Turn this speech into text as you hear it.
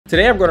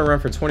Today I'm going to run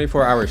for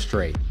 24 hours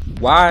straight.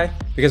 Why?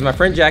 Because my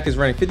friend Jack is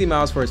running 50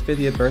 miles for his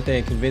 50th birthday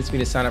and convinced me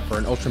to sign up for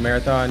an ultra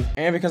marathon,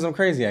 and because I'm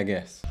crazy, I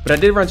guess. But I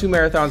did run 2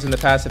 marathons in the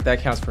past, if that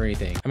counts for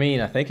anything. I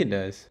mean, I think it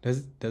does.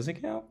 Does it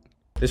count?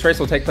 This race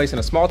will take place in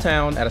a small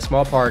town, at a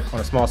small park, on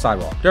a small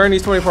sidewalk. During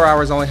these 24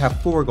 hours, I only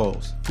have 4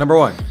 goals. Number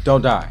 1,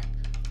 don't die.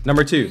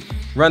 Number 2,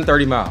 run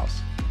 30 miles.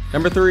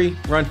 Number 3,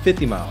 run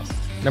 50 miles.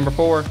 Number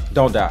 4,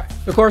 don't die.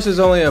 The course is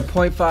only a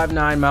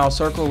 0.59 mile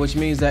circle, which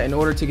means that in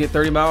order to get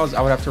 30 miles,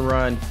 I would have to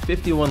run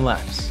 51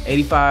 laps,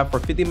 85 for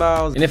 50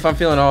 miles. And if I'm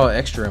feeling all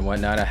extra and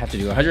whatnot, I have to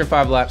do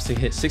 105 laps to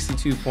hit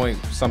 62 point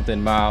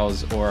something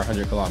miles or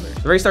 100 kilometers.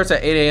 The race starts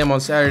at 8 a.m. on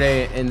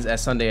Saturday and ends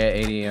at Sunday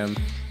at 8 a.m.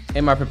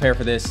 Am I prepared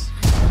for this?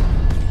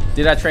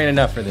 Did I train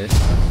enough for this?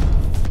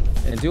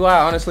 And do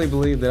I honestly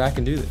believe that I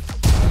can do this?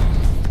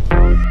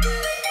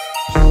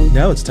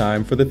 Now it's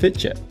time for the fit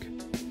check.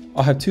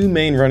 I'll have 2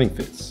 main running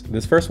fits.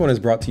 This first one is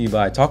brought to you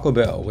by Taco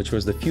Bell, which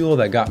was the fuel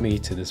that got me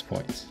to this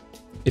point.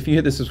 If you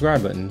hit the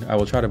subscribe button, I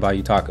will try to buy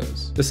you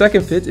tacos. The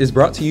second fit is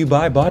brought to you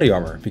by Body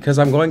Armor, because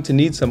I'm going to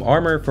need some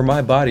armor for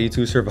my body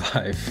to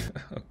survive.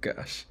 Oh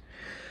gosh.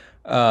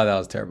 That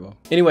was terrible.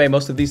 Anyway,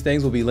 most of these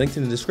things will be linked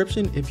in the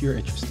description if you're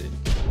interested.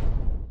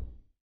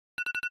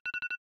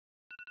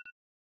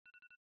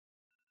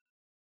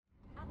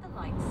 At the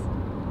lights,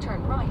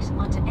 turn right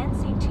onto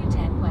NC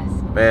 210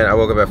 West. Man, I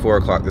woke up at 4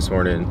 o'clock this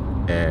morning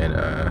and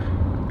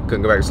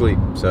couldn't go back to sleep.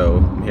 So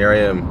here I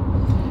am,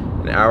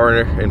 an hour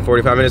and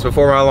 45 minutes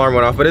before my alarm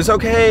went off, but it's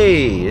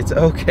okay. It's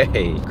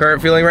okay.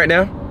 Current feeling right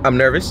now, I'm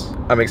nervous,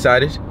 I'm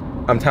excited,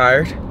 I'm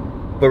tired,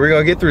 but we're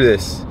gonna get through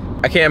this.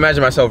 I can't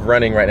imagine myself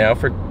running right now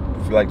for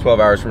like 12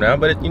 hours from now,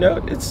 but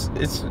it's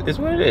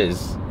what it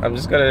is. I'm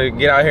just gonna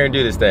get out here and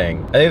do this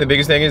thing. I think the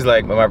biggest thing is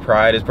like my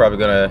pride is probably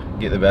gonna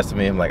get the best of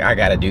me. I'm like, I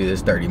gotta do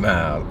this 30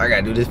 miles. I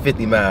gotta do this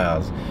 50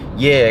 miles.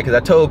 Yeah, because I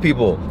told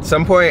people, at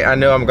some point I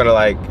know I'm gonna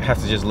like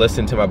have to just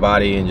listen to my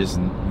body and just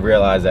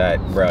realize that,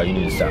 bro, you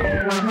need to stop.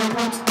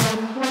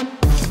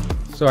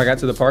 So I got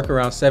to the park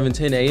around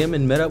 7:10 a.m.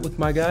 and met up with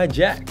my guy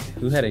Jack,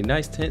 who had a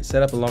nice tent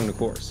set up along the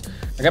course.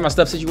 I got my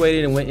stuff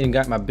situated and went and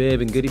got my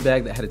bib and goodie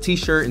bag that had a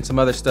t-shirt and some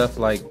other stuff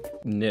like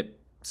nip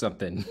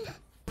something.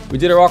 We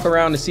did a walk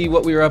around to see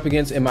what we were up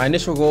against, and my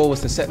initial goal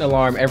was to set an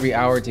alarm every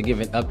hour to give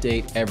an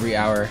update every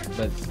hour,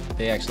 but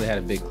they actually had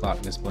a big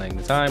clock displaying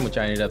the time, which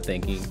I ended up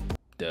thinking,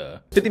 duh.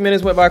 50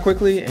 minutes went by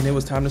quickly and it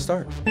was time to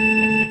start.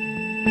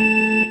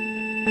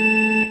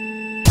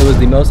 It was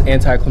the most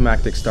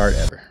anticlimactic start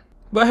ever.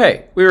 But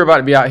hey, we were about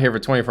to be out here for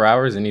 24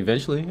 hours and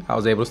eventually I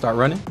was able to start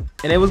running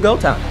and it was go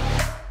time.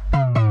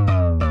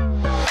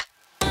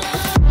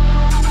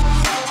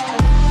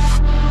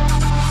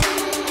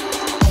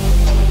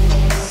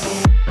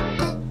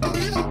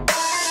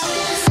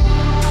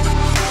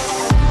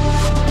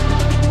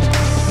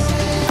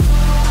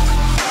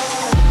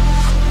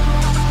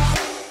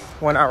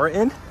 One hour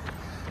in,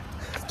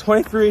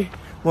 23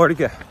 more to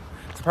go.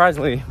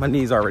 Surprisingly, my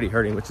knee's already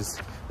hurting, which is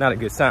not a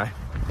good sign.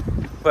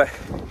 But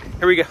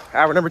here we go,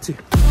 hour number 2.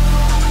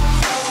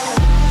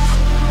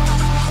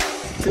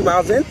 2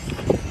 miles in,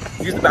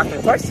 used the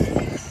bathroom twice,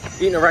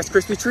 eating a Rice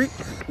Krispie treat.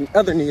 The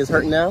other knee is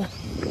hurting now,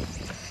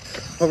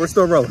 but we're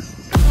still rolling.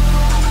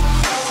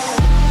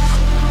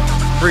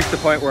 Reached the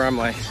point where I'm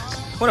like,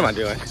 what am I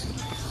doing?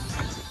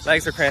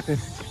 Legs are cramping,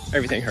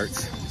 everything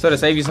hurts. So to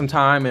save you some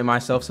time and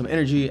myself some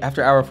energy,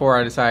 after hour 4,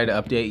 I decided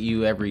to update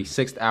you every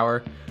 6th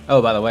hour.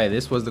 Oh, by the way,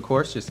 this was the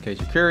course, just in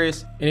case you're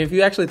curious. And if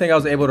you actually think I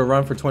was able to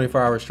run for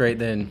 24 hours straight,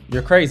 then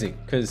you're crazy,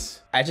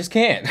 because I just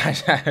can't.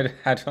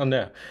 I don't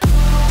know.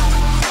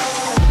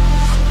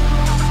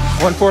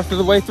 1/4 of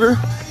the way through,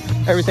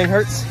 everything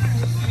hurts.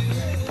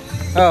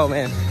 Oh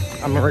man,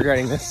 I'm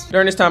regretting this.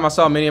 During this time, I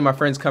saw many of my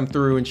friends come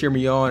through and cheer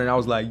me on, and I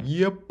was like,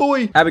 yeah,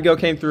 boy. Abigail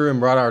came through and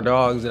brought our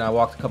dogs, and I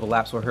walked a couple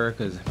laps with her,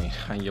 because,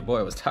 I mean, your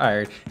boy was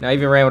tired. And I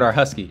even ran with our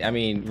husky. I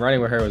mean, running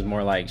with her was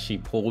more like she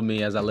pulled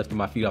me as I lifted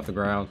my feet off the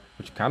ground,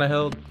 which kind of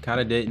helped, kind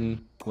of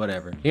didn't,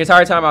 whatever. The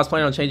entire time I was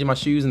planning on changing my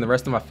shoes and the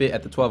rest of my fit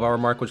at the 12-hour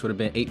mark, which would have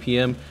been 8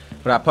 p.m.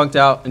 But I punked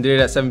out and did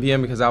it at 7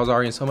 p.m. because I was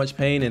already in so much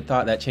pain and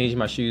thought that changing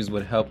my shoes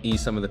would help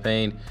ease some of the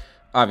pain.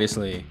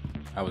 Obviously,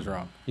 I was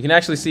wrong. You can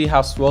actually see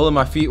how swollen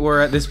my feet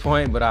were at this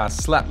point, but I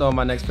slapped on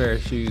my next pair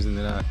of shoes and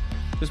then I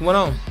just went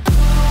on.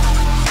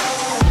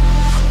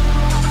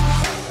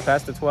 I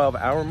passed the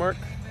 12-hour mark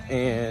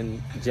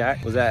and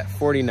Jack was at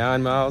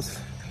 49 miles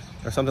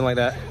or something like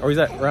that, or he's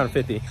at around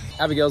 50.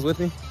 Abigail's with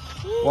me,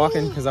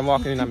 walking, because I'm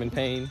walking and I'm in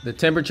pain. The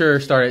temperature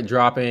started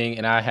dropping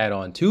and I had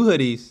on 2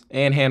 hoodies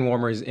and hand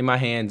warmers in my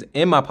hands,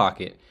 in my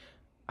pocket.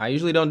 I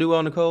usually don't do well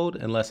in the cold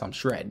unless I'm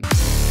shredding.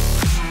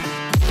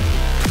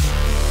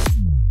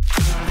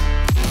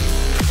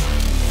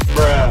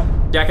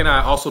 Jack and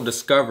I also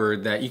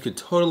discovered that you could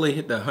totally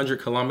hit the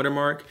 100-kilometer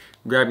mark,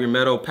 grab your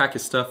medal, pack your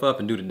stuff up,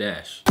 and do the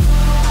dash.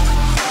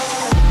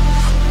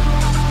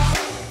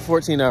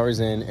 14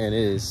 hours in, and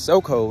it is so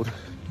cold.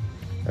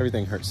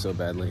 Everything hurts so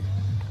badly.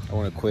 I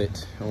want to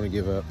quit. I want to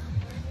give up.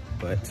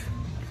 But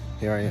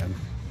here I am.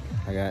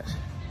 I got,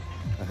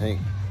 I think,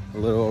 a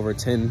little over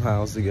 10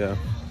 miles to go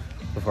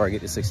before I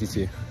get to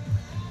 62.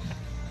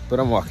 but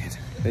I'm walking.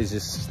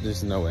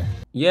 There's no way.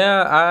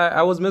 Yeah,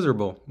 I was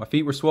miserable. My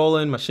feet were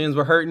swollen, my shins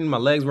were hurting, my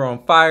legs were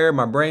on fire,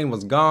 my brain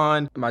was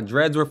gone, my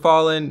dreads were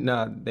falling.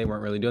 Nah, they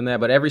weren't really doing that,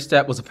 but every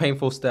step was a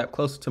painful step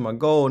closer to my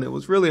goal, and it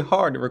was really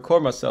hard to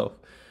record myself.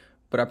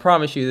 But I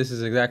promise you, this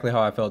is exactly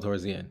how I felt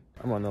towards the end.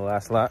 I'm on the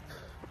last lap,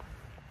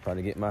 about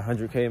to get my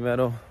 100K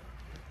medal,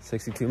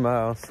 62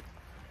 miles.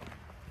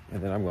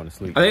 And then I'm going to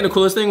sleep. I think the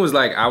coolest thing was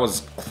like, I was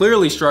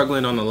clearly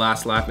struggling on the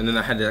last lap, and then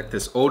I had like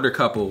this older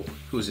couple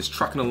who was just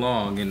trucking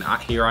along, and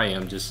here I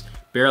am just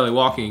barely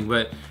walking.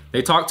 But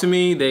they talked to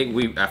me,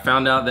 I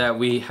found out that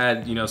we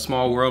had, you know,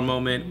 small world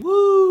moment,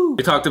 woo!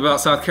 We talked about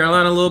South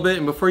Carolina a little bit,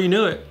 and before you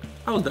knew it,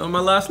 I was done with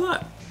my last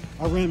lap.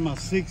 I ran my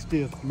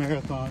 60th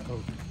marathon.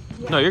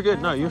 No, you're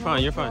good, no, you're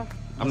fine, you're fine.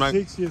 I'm not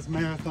 60th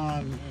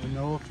marathon in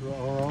ultra.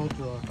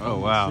 Oh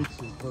wow,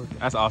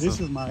 that's awesome. This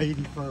is my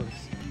 81st.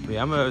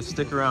 Yeah, I'm gonna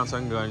stick around so I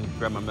can go and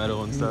grab my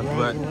medal and stuff.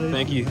 But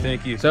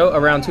thank you. So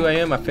around 2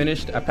 a.m. I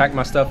finished. I packed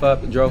my stuff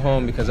up, drove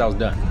home because I was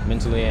done,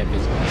 mentally and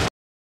physically.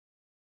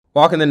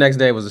 Walking the next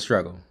day was a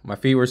struggle. My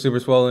feet were super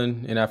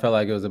swollen, and I felt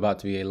like it was about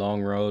to be a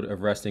long road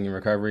of resting and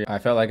recovery. I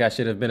felt like I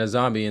should have been a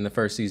zombie in the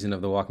first season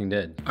of The Walking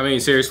Dead. I mean,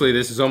 seriously,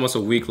 this is almost a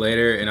week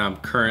later, and I'm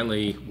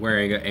currently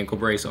wearing an ankle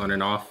brace on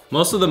and off.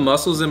 Most of the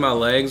muscles in my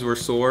legs were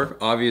sore,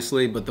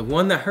 obviously, but the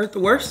one that hurt the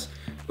worst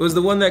was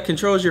the one that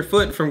controls your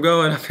foot from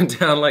going up and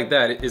down like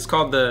that. It's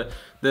called the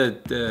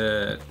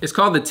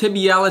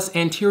tibialis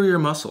anterior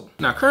muscle.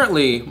 Now,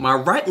 currently, my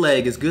right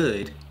leg is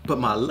good, but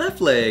my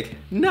left leg,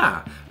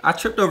 nah. I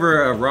tripped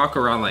over a rock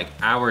around like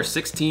hour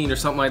 16 or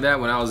something like that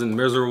when I was in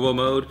miserable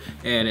mode,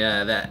 and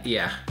that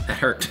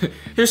hurt.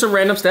 Here's some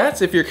random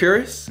stats if you're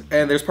curious,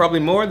 and there's probably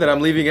more that I'm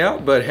leaving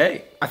out, but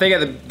hey. I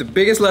think the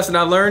biggest lesson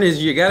I've learned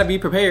is you gotta be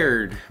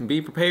prepared. Be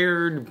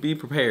prepared, be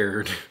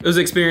prepared. It was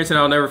an experience and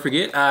I'll never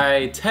forget.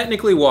 I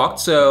technically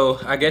walked,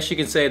 so I guess you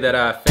can say that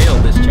I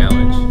failed this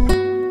challenge.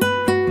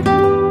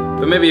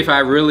 But maybe if I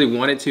really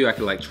wanted to, I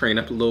could like train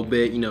up a little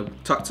bit, you know,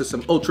 talk to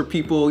some ultra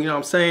people, you know what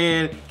I'm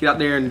saying? Get out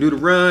there and do the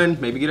run,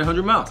 maybe get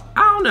 100 miles.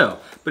 I don't know.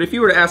 But if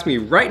you were to ask me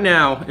right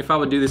now if I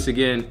would do this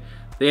again,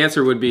 the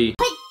answer would be